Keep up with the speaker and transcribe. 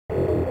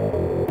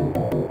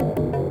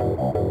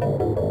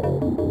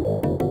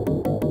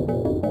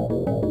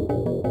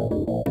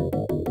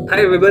Hi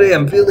everybody,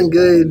 I'm feeling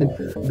good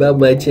about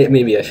my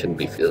maybe I shouldn't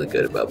be feeling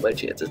good about my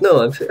chances.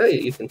 No, I'm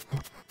hey, you can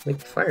make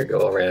the fire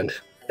go around.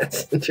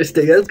 That's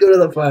interesting. Let's go to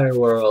the fire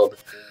world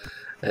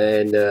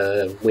and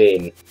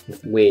win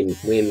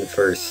the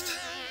first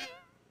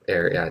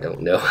area. I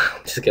don't know.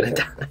 I'm just gonna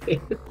die.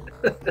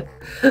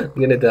 I'm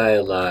gonna die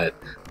a lot.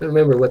 I don't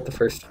remember what the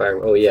first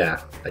fire. Oh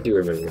yeah, I do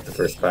remember what the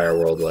first fire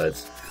world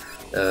was.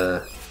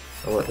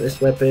 I want this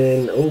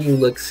weapon. Oh, you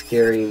look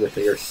scary with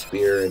your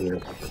spear and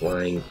your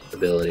flying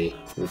ability.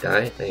 You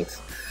die?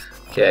 Thanks.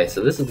 Okay,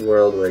 so this is the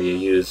world where you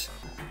use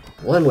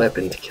one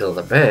weapon to kill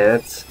the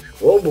bats.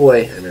 Oh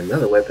boy, and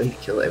another weapon to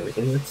kill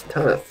everything that's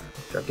tough.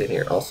 Dropped in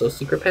here. Also,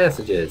 secret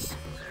passages.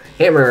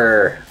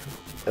 Hammer!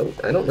 Oh,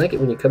 I don't like it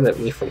when you come at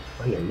me from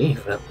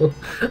underneath, though.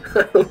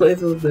 How am I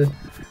supposed to...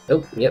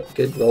 Oh, yep,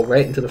 good. Roll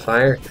right into the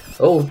fire.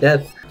 Oh,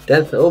 death!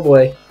 Death! Oh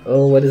boy!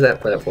 Oh, what is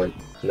that platform?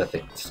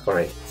 Nothing. It's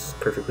fine. It's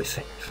perfectly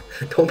safe.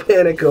 Don't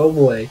panic, oh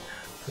boy.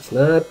 It's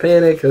not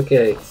panic.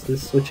 Okay, it's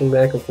just switching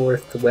back and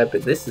forth to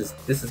weapon. This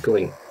is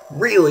going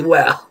really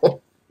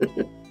well.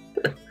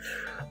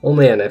 Oh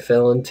man, I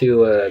fell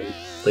into a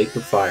lake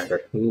of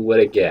fire. Who would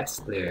have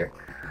guessed there?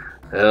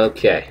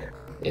 Okay,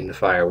 in the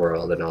fire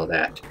world and all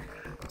that.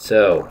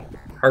 So,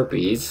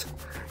 harpies,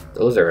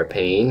 those are a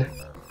pain.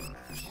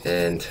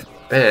 And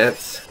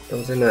bats,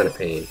 those are not a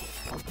pain.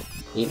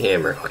 Eat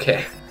hammer.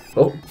 Okay.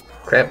 Oh,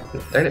 crap.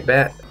 Darn it,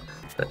 bat.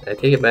 I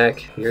take it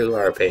back. You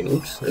are a pain.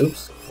 Oops,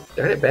 oops.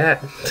 Darn it,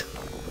 bat.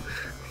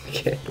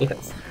 Okay,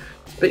 yes.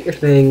 Spit your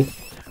thing.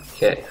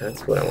 Okay,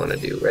 that's what I want to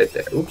do right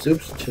there. Oops,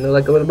 oops. Shouldn't have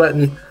let go of the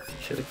button.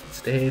 Should have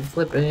stayed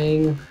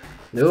flipping.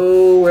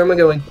 No, where am I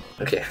going?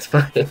 Okay, that's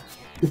fine.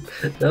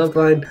 No, I'm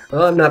fine.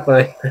 Oh, I'm not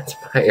fine. That's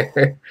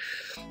fire.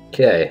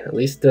 Okay, at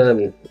least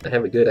I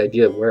have a good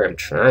idea of where I'm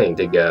trying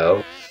to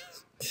go.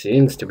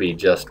 Seems to be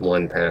just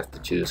one path to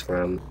choose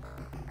from.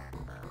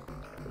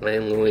 I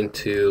am going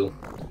to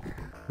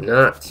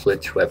not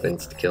switch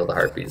weapons to kill the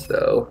harpies,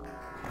 though.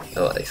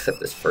 Oh, except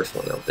this first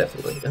one, I'll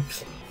definitely,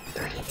 oops,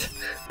 darn it,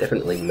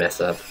 definitely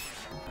mess up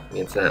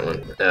against that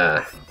one.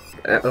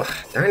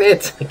 Oh, darn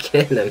it,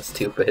 again, I'm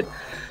stupid.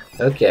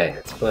 Okay,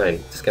 it's fine,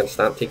 just gotta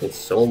stop taking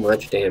so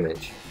much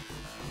damage.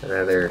 I'd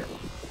rather,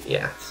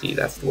 yeah, see,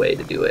 that's the way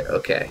to do it.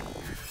 Okay,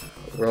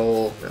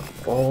 roll, now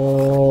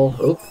fall,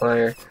 oh,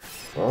 fire,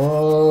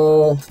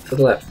 fall to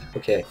the left.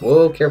 Okay,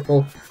 whoa,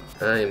 careful,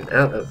 I'm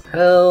out of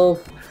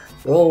health.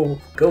 Roll,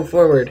 go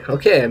forward.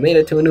 Okay, I made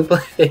it to a new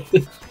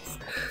place.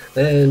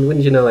 And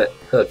wouldn't you know it,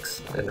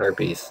 hooks and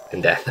harpies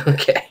and death.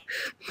 Okay,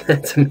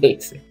 that's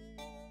amazing.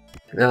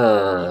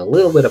 A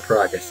little bit of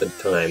progress at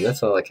a time.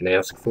 That's all I can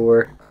ask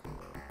for.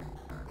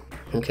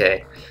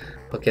 Okay,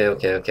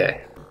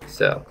 okay.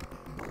 So,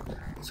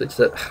 switch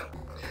the...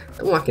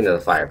 Don't walk into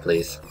the fire,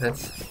 please.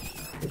 That's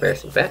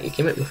embarrassing. Bat, you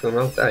came at me from the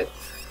wrong side.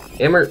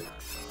 Hammer.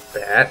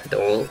 Bat,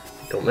 don't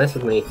mess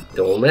with me.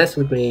 Don't mess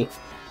with me.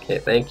 Okay,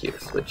 thank you.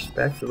 Switch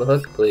back to the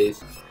hook,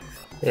 please.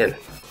 Man,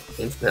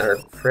 instant or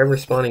forever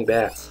spawning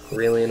bats.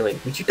 Really annoying.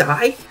 Did you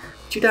die?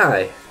 Did you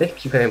die?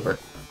 Thank you very much.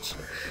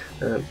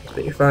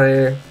 Spit your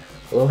fire.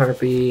 Hello,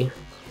 harpy.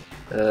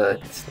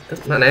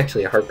 It's not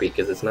actually a harpy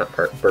because it's not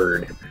part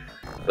bird.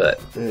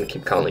 But I'm gonna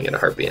keep calling it a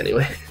harpy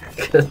anyway.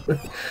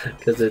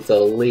 Because it's a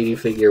lady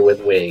figure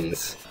with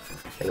wings.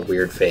 And a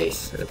weird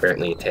face. And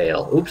apparently a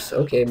tail. Oops,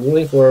 okay,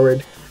 moving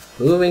forward.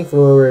 Moving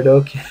forward,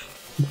 okay.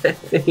 Back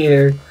to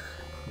here.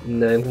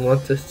 And I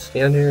want to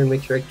stand here and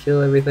make sure I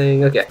kill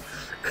everything. Okay.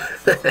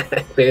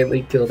 I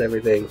barely killed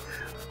everything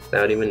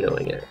without even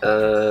knowing it.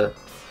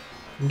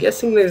 I'm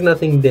guessing there's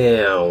nothing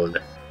down.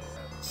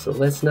 So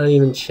let's not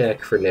even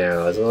check for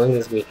now. As long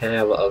as we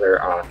have other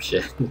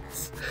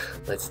options.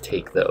 Let's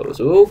take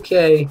those.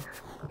 Okay.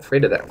 I'm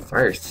afraid of that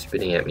fire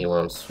spitting at me while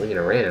I'm swinging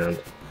around.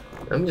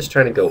 I'm just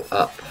trying to go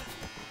up.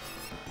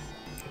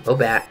 Oh,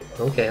 bat.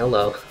 Okay,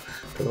 hello.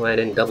 Don't know why I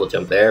didn't double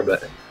jump there,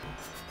 but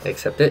I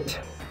accept it.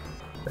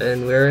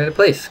 And we're at a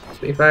place.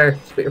 Spit your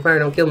fire,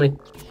 don't kill me.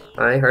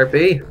 Hi,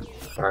 harpy.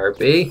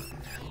 Harpy.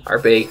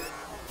 Harpy.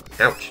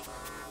 Ouch.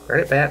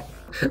 Darn it, bat.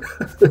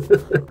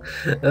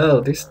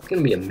 Oh, there's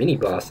gonna be a mini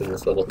boss in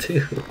this level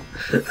too.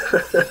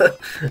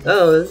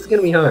 Oh, this is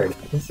gonna be hard.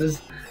 This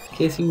is,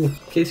 in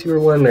case you were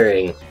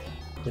wondering.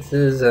 This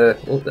is,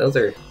 oh, those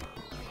are,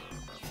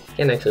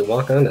 can't actually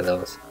walk onto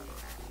those.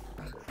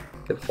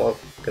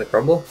 Gonna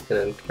crumble?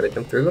 Gonna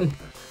jump through them?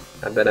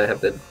 I bet I have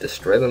to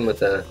destroy them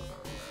with a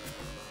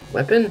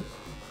weapon?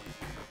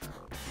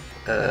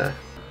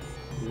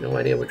 No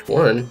idea which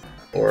one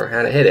or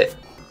how to hit it.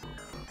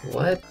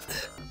 What?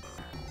 What's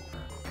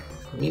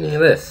the meaning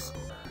of this?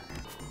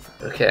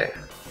 Okay.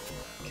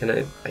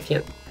 I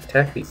can't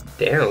attack these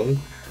down.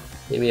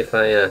 Maybe if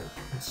I,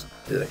 let's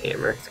do the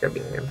hammer. It's gotta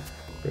be a hammer.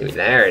 Maybe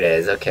there it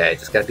is. Okay,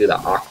 just gotta do the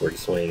awkward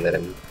swing that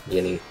I'm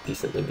getting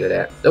decently good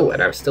at. Oh,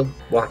 and I was still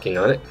walking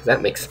on it. Does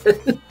that make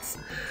sense?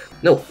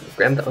 No,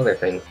 grab the other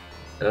thing.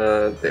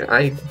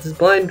 This is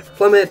blind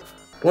plummet.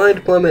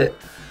 Blind plummet.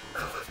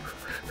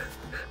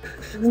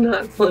 This is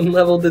not fun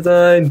level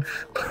design.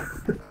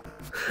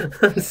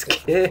 I'm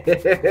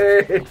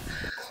scared.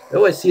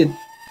 Oh, I see a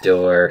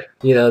door.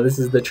 You know, this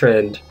is the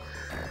trend.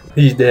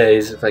 These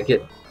days, if I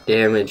get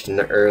damaged in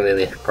the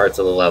early parts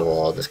of the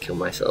level, I'll just kill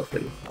myself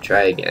and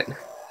try again.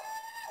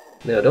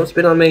 No, don't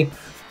spit on me.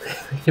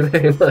 Thank you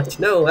very much.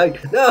 No,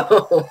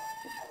 no!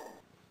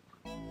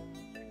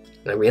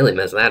 I really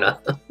messed that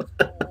up.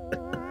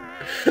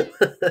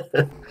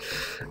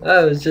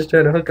 I was just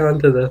trying to hook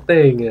onto the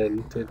thing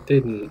and it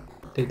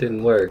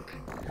didn't work.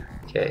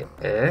 Okay,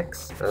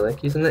 axe. I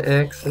like using the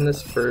axe in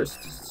this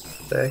first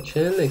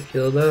section and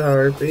kill the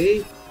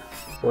harpy.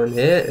 One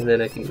hit, and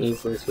then I can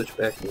easily switch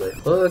back to my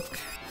hook.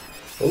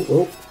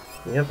 Oh.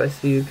 Yep, I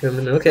see you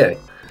coming. Okay.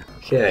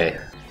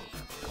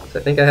 So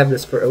I think I have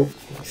this for. Oh.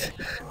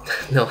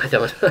 No, I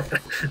don't. I was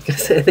gonna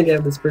say I think I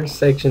have this first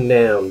section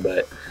down,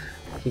 but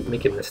I keep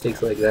making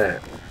mistakes like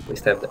that. At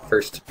least I have the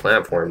first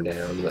platform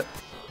down, but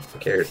who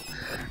cares?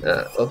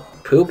 Oh,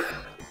 poop.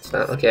 It's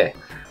not. Okay.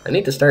 I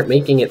need to start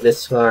making it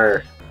this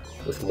far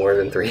with more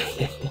than 3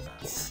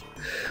 hits.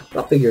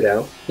 I'll figure it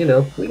out. You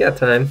know, we got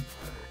time.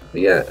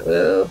 We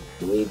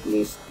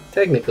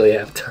technically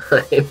have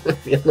time.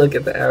 If you look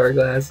at the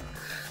hourglass,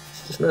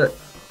 it's just not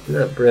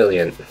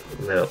brilliant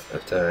amount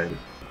of time.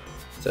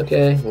 It's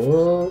okay.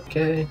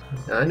 Okay.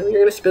 I know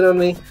you're gonna spit on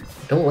me.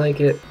 I don't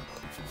like it.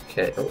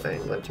 Okay. Oh, I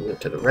want to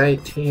move to the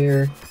right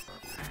here.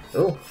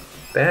 Oh,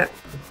 bat.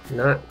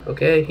 Not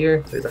okay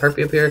here. There's a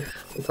harpy up here.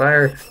 And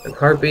fire and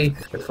harpy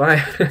and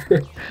fire.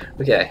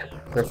 Okay,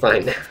 we're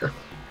fine now.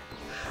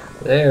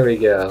 There we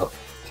go.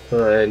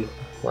 Fine.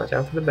 Watch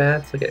out for the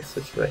bats. Okay,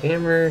 switch to the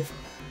hammer.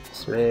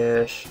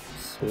 Smash.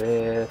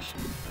 There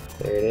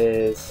it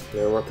is.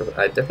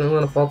 I definitely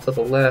want to fall to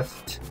the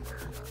left.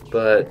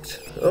 But,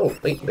 oh,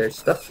 wait, there's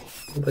stuff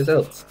someplace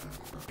else.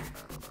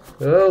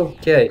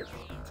 Okay.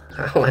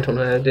 Oh, I don't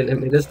know how it didn't hit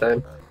me this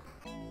time.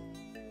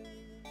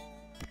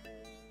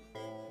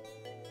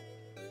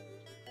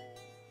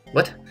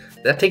 What?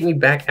 Did that take me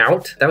back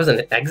out? That was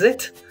an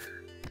exit?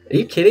 Are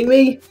you kidding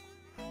me?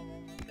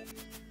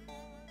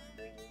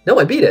 No,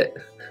 I beat it.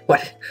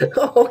 What?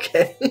 Oh,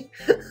 okay.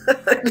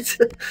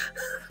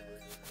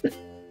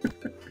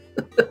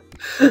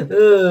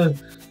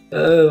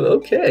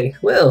 Okay.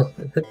 Well,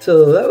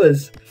 so that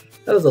was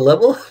a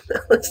level.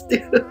 Let's do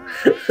a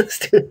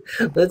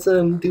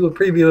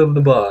preview of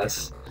the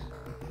boss.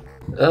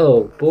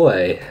 Oh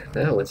boy,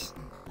 that was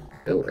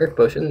earth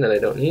potion that I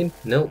don't need.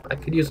 No, I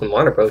could use some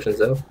water potions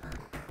though.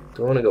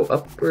 Do I want to go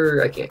up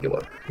or I can't go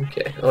up?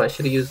 Okay. Oh, I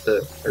should have used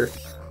the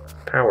earth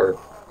power.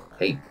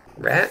 Hey,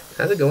 rat,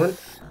 how's it going?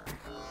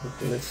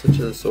 Let's switch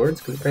to the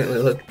swords, because apparently,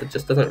 look, it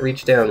just doesn't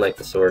reach down like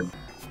the sword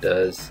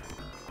does.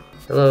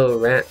 Hello,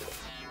 rat.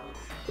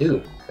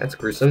 Ooh, that's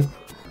gruesome.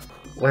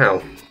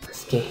 Wow,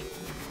 this game.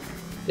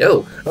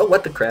 Yo! Oh,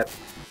 what the crap?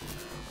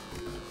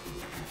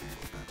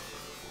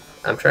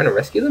 I'm trying to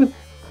rescue them?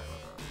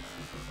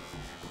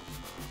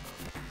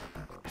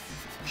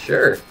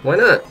 Sure, why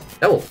not?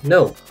 Oh,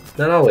 no,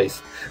 not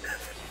always.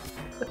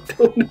 I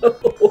don't know.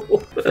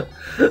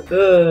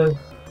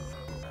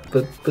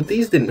 But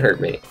these didn't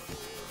hurt me.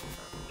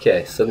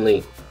 Okay,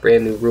 suddenly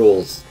brand new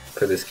rules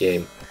for this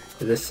game.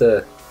 Is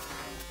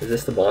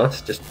this the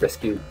boss? Just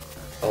rescue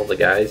all the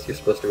guys you're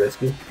supposed to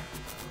rescue?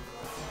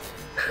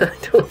 I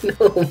don't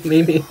know.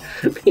 Maybe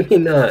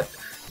not.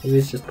 Maybe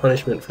it's just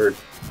punishment for.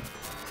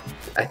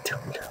 I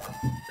don't know.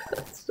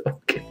 I'm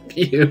so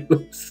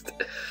confused.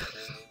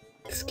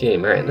 This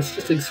game. All right, let's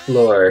just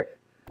explore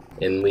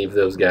and leave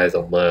those guys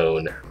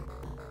alone.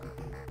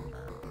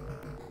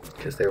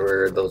 Because there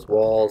were those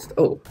walls.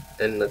 Oh,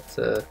 and let's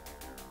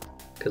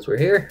because we're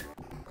here.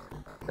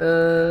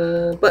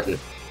 Button.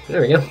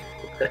 There we go.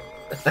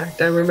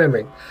 I'm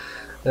remembering.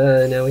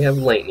 Now we have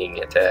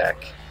lightning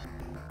attack.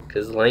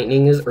 Because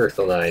lightning is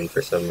earth-aligned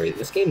for some reason.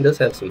 This game does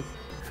have some,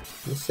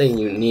 let's say,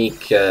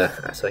 unique, so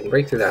I can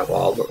break through that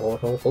wall, but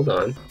hold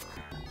on.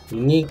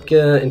 Unique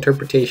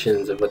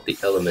interpretations of what the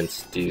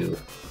elements do.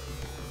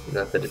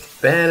 Not that it's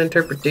bad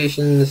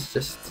interpretations,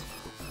 just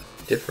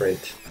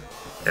different.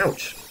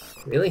 Ouch.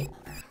 Really?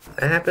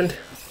 That happened?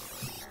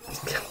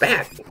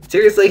 Bat!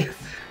 Seriously?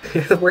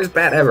 You're the worst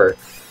bat ever.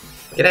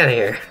 Get out of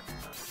here.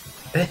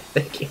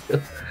 Thank you.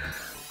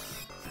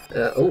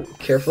 Oh,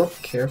 careful.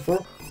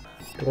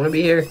 Don't want to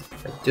be here.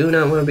 I do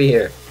not want to be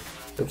here.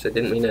 Oops, I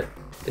didn't mean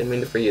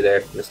to free you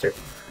there, mister.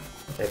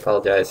 I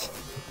apologize.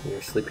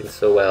 You're sleeping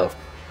so well.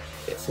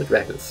 Okay, switch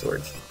back to the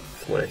swords.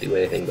 Don't want to do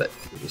anything but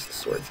use the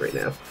swords right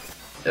now.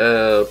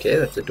 Okay,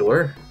 that's a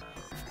door.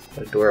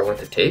 A door I want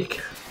to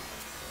take.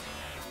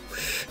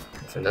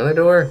 There's another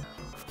door.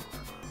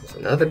 There's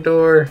another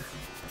door.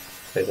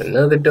 There's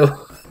another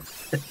door.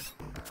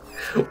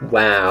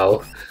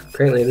 Wow.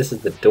 Apparently this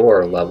is the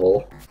door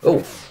level.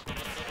 Oh!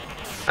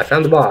 I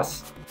found the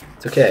boss.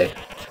 It's okay.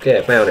 It's okay,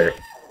 I found her.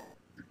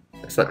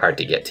 That's not hard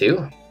to get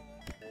to.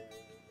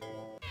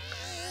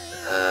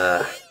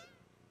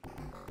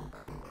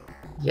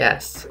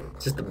 Yes.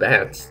 Just the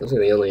bats. Those are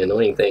the only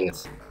annoying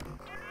things.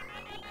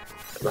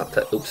 About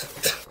to,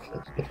 oops.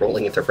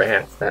 Rolling into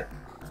rats. That,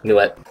 you know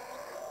what?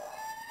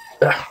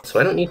 Ugh. So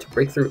I don't need to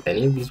break through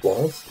any of these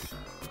walls?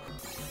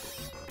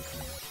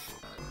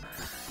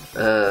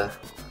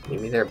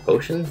 Maybe they're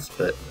potions,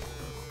 but...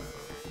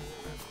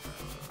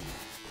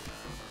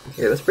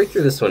 Here, let's break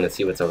through this one and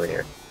see what's over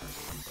here.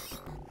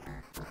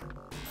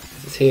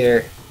 This is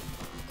here.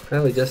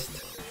 Probably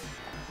just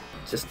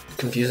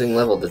confusing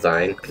level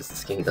design, because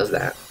this game does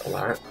that a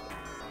lot.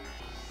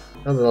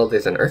 Oh, well,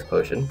 there's an earth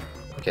potion.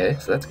 Okay,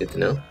 so that's good to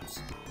know.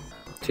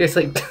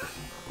 Seriously,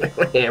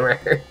 my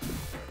hammer.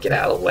 Get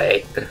out of the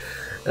way.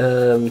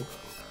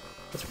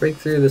 Let's break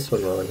through this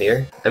one while I'm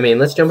here. I mean,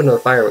 let's jump into the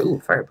fire.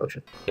 Ooh, fire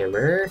potion.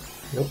 Hammer.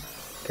 Nope.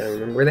 Gotta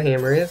remember where the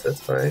hammer is.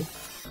 That's fine.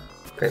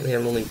 Apparently,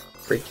 I'm only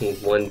breaking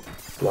one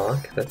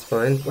block. That's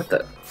fine. What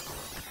the?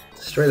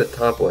 Destroy the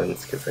top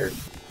ones, because they're...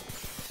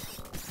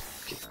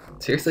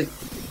 Seriously?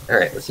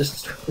 Alright, let's just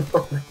destroy them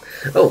all.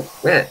 Oh,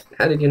 rat!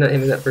 How did you not hit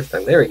me that first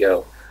time? There we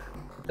go.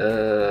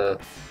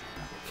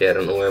 Okay, I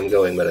don't know where I'm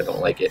going, but I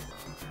don't like it.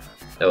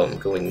 Oh, I'm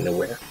going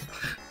nowhere.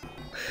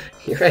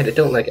 You're right, I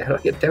don't like it. How do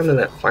I get down to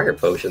that fire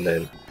potion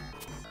then?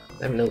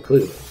 I have no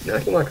clue. Now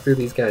I can walk through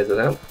these guys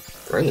without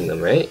burning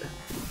them, right?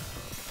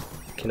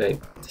 Can I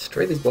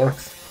destroy these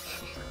blocks?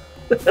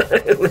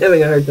 I'm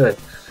having a hard time.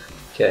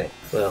 Okay,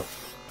 well.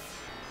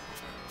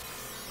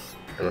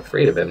 I'm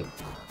afraid of him.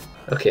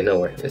 Okay,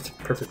 no, it's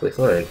perfectly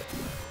fine.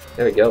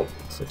 There we go.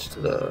 Switch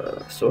to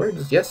the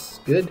swords. Yes,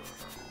 good.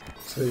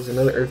 So there's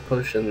another earth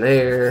potion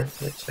there,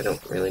 which I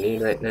don't really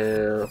need right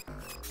now.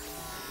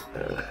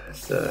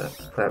 It's a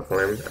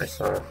platform I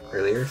saw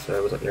earlier, so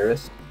I wasn't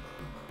nervous.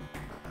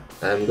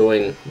 I'm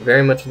going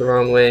very much the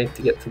wrong way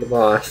to get to the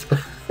boss.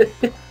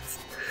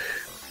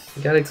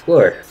 You gotta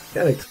explore.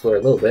 Gotta explore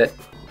a little bit.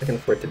 I can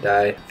afford to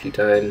die a few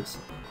times.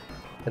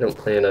 I don't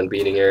plan on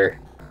beating her.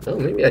 Oh,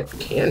 maybe I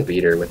can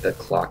beat her with that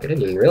clock. I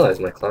didn't even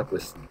realize my clock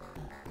was...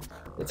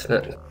 It's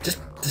not...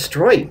 Just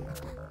destroyed!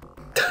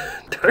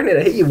 Darn it,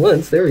 I hit you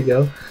once. There we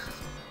go.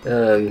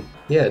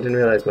 Yeah, I didn't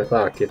realize my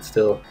clock. It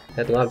still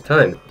had a lot of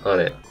time on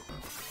it.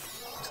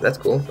 So that's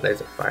cool.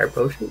 There's a fire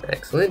potion.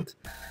 Excellent.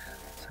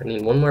 So I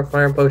need one more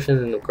fire potion,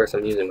 and of course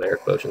I'm using my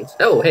earth potions.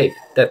 Oh, hey,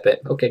 death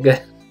bit. Okay,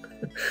 good.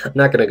 I'm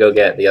not gonna go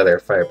get the other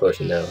fire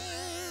potion now.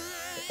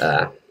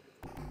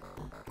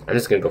 I'm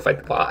just gonna go fight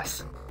the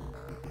boss.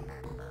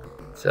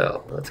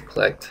 So let's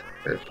collect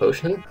earth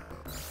potion.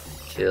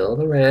 Kill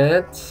the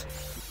rats.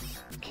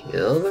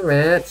 Kill the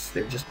rats.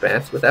 They're just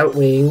bats without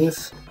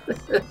wings.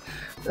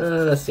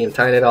 See, I'm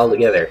tying it all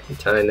together. I'm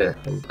trying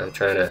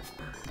to.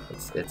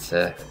 It's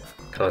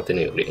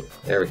continuity.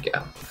 There we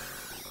go.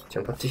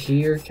 Jump up to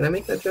here. Can I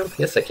make that jump?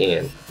 Yes, I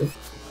can. Oop.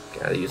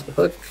 Gotta use the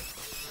hook.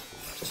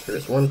 Just for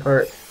this one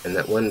part and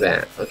that one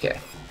bat. Okay.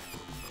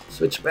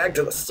 Switch back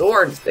to the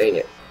swords. Dang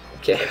it.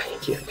 Okay,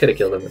 you could have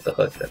killed him with the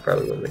hook. That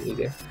probably would have been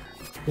easier.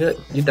 You know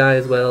what? You die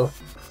as well.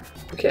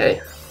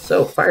 Okay.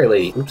 So, Fire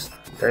Lady. Oops.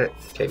 Darn it.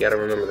 Okay, gotta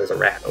remember there's a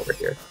rat over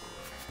here.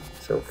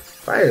 So,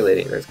 Fire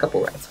Lady. There's a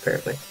couple rats,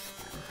 apparently.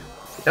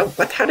 Oh,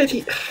 what? How did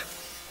he...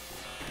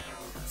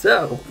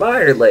 So,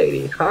 Fire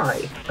Lady.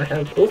 Hi. I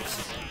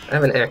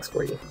have an axe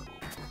for you.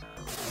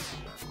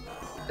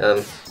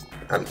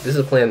 This is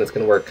a plan that's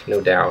gonna work,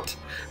 no doubt.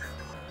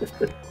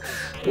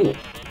 Ooh.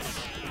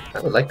 I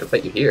would like to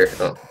fight you here.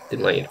 Oh,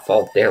 didn't want you to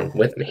fall down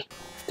with me.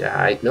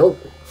 Die. Nope.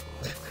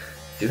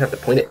 Do have to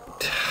point it.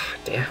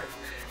 Damn.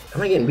 How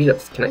am I getting beat up?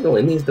 Can I go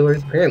in these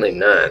doors? Apparently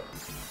not.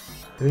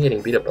 I'm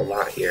getting beat up a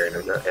lot here, and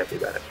I'm not happy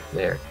about it.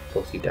 There.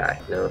 Both you die.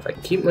 Now, if I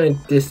can keep my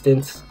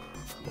distance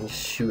and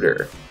shoot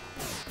her.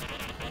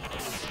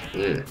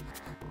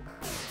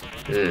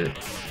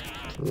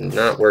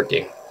 Not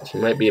working. She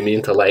might be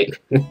immune to light.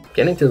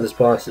 Getting to this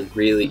boss is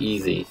really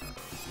easy.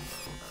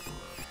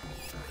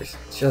 There's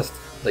just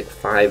like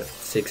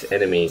 5-6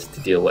 enemies to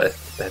deal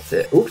with. That's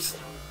it. Oops.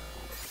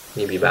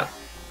 Maybe about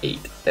 8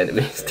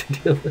 enemies to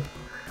deal with.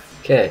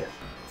 Okay.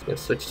 I'm gonna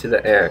switch to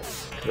the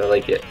axe because I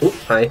like it. Oop,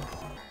 hi.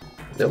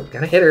 No,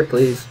 gotta hit her,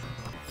 please.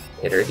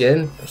 Hit her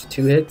again. There's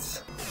 2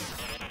 hits.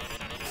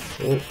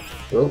 Oh,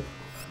 oh.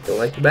 Don't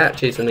like the bat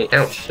chasing me.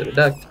 Ouch. Should have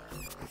ducked.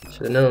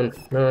 Should have known.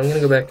 No, I'm gonna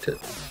go back to...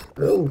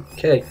 Oh,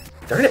 okay.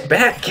 Darn it,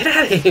 bat! Get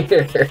out of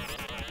here!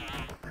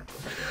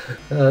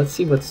 Let's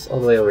see what's all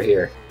the way over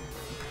here.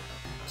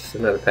 Just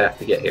another path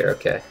to get here.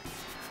 Okay.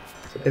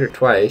 So hit her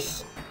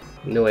twice.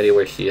 No idea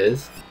where she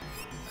is.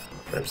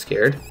 I'm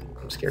scared.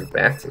 I'm scared of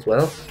bats as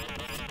well.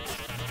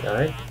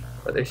 Die.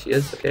 Oh, there she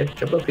is. Okay,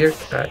 jump up here.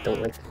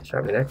 Don't like to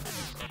shot me neck.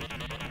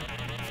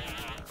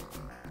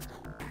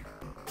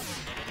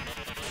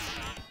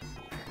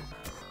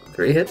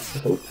 Three hits.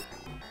 Oh.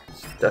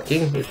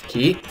 Ducking is the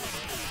key.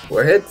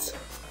 4 hits.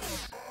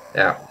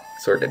 Ow.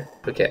 Sorted.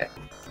 Okay.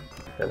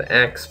 Now the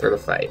axe for the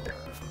fight.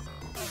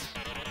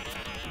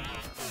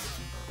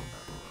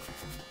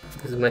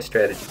 This is my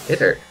strategy. Hit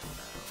her.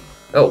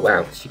 Oh,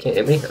 wow. She can't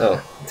hit me?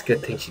 Oh, it's a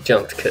good thing she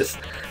jumped, because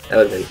that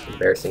would have been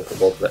embarrassing for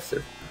both of us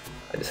if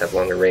I just have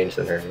longer range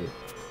than her.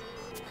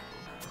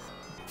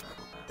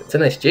 It's a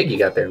nice jig you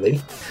got there,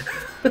 lady.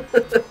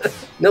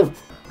 No.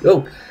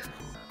 Go.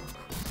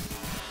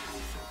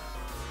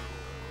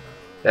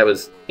 That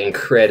was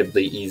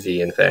incredibly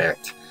easy, in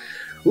fact.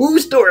 Ooh,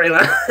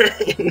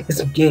 storyline!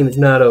 This game is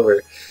not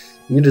over.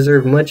 You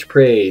deserve much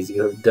praise.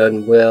 You have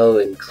done well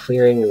in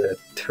clearing the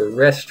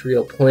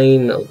terrestrial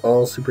plane of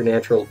all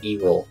supernatural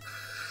evil.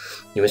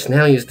 You must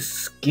now use the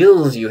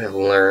skills you have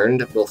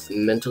learned, both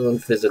mental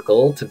and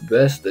physical, to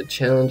best the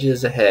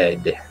challenges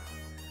ahead.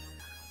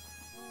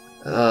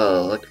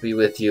 Oh, luck be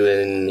with you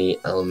in the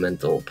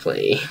elemental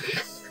plane.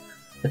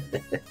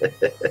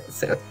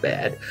 Sounds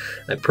bad.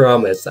 I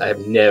promise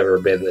I've never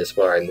been this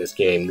far in this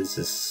game. This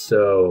is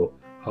so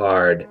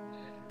hard.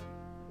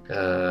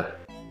 Let's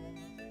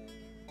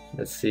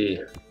see.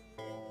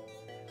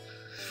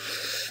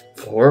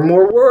 4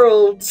 more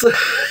worlds!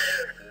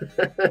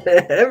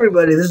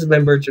 Everybody, this is my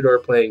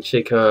Merchador playing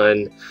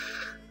Chakan.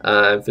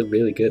 I feel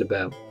really good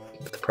about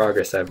the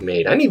progress I've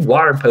made. I need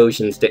water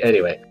potions to...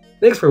 Anyway,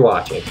 thanks for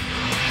watching.